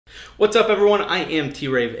What's up, everyone? I am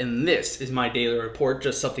T-Rave, and this is my daily report,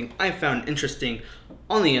 just something I found interesting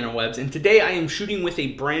on the interwebs. And today I am shooting with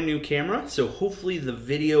a brand new camera, so hopefully the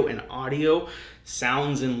video and audio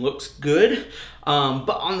sounds and looks good.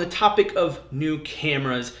 But on the topic of new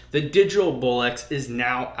cameras, the digital Bolex is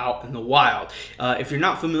now out in the wild. If you're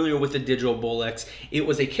not familiar with the digital Bolex, it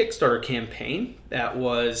was a Kickstarter campaign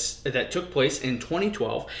that took place in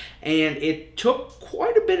 2012, and it took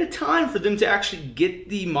quite a bit of time for them to actually get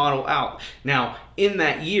the model out. Now, in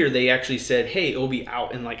that year, they actually said, hey, it'll be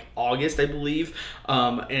out in like August, I believe,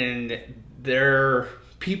 and the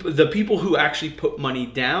people who actually put money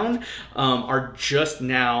down are just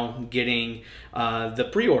now getting the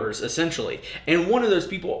pre-orders, essentially. And one of those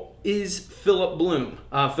people is Philip Bloom.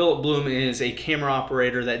 Philip Bloom is a camera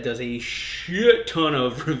operator that does a shit ton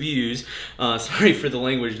of reviews. Sorry for the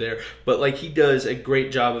language there, but like, he does a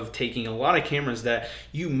great job of taking a lot of cameras that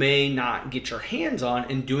you may not get your hands on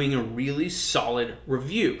and doing a really solid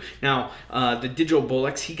review. Now, the digital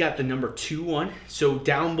Bolex, he got the number 2 one. So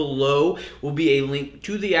down below will be a link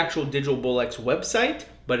to the actual digital Bolex website,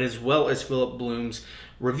 but as well as Philip Bloom's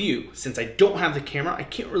review. Since I don't have the camera, I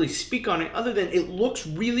can't really speak on it other than it looks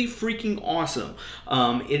really freaking awesome.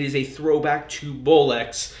 It is a throwback to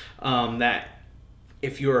Bolex that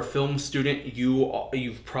if you're a film student,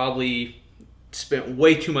 you've probably spent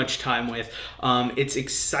way too much time with. It's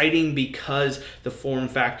exciting because the form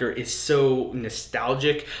factor is so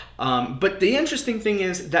nostalgic. But the interesting thing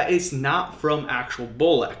is that it's not from actual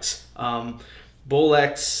Bolex.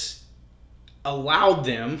 Bolex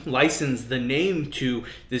licensed the name to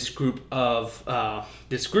this group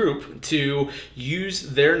to use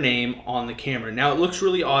their name on the camera. Now, it looks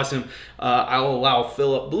really awesome. I'll allow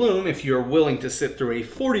Philip Bloom, if you're willing to sit through a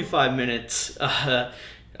 45 minutes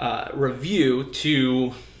review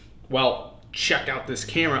to, well, check out this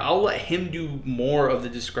camera. I'll let him do more of the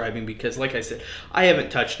describing because, like I said, I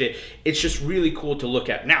haven't touched it. It's just really cool to look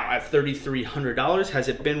at. Now, at $3,300, has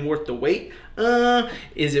it been worth the wait?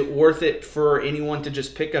 Is it worth it for anyone to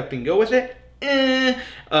just pick up and go with it?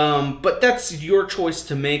 But that's your choice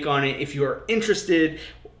to make on it. If you are interested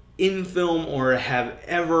in film or have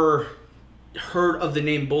ever heard of the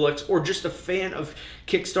name Bolex, or just a fan of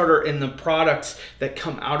Kickstarter and the products that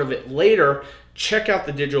come out of it later, check out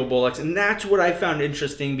the digital Bolex. And that's what I found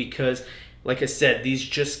interesting because, like I said, these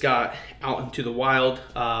just got out into the wild.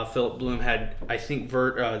 Philip Bloom had, I think,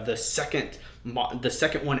 the second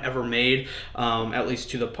one ever made, at least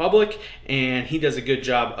to the public, and he does a good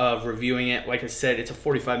job of reviewing it. Like I said, it's a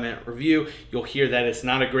 45-minute review. You'll hear that it's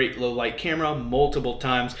not a great low light camera multiple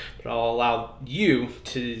times, but I'll allow you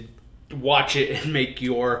to watch it and make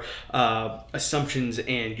your assumptions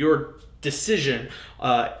and your decision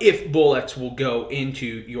if Bolex will go into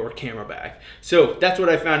your camera bag. So that's what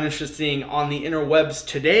I found interesting on the interwebs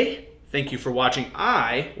today. Thank you for watching.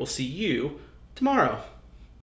 I will see you tomorrow.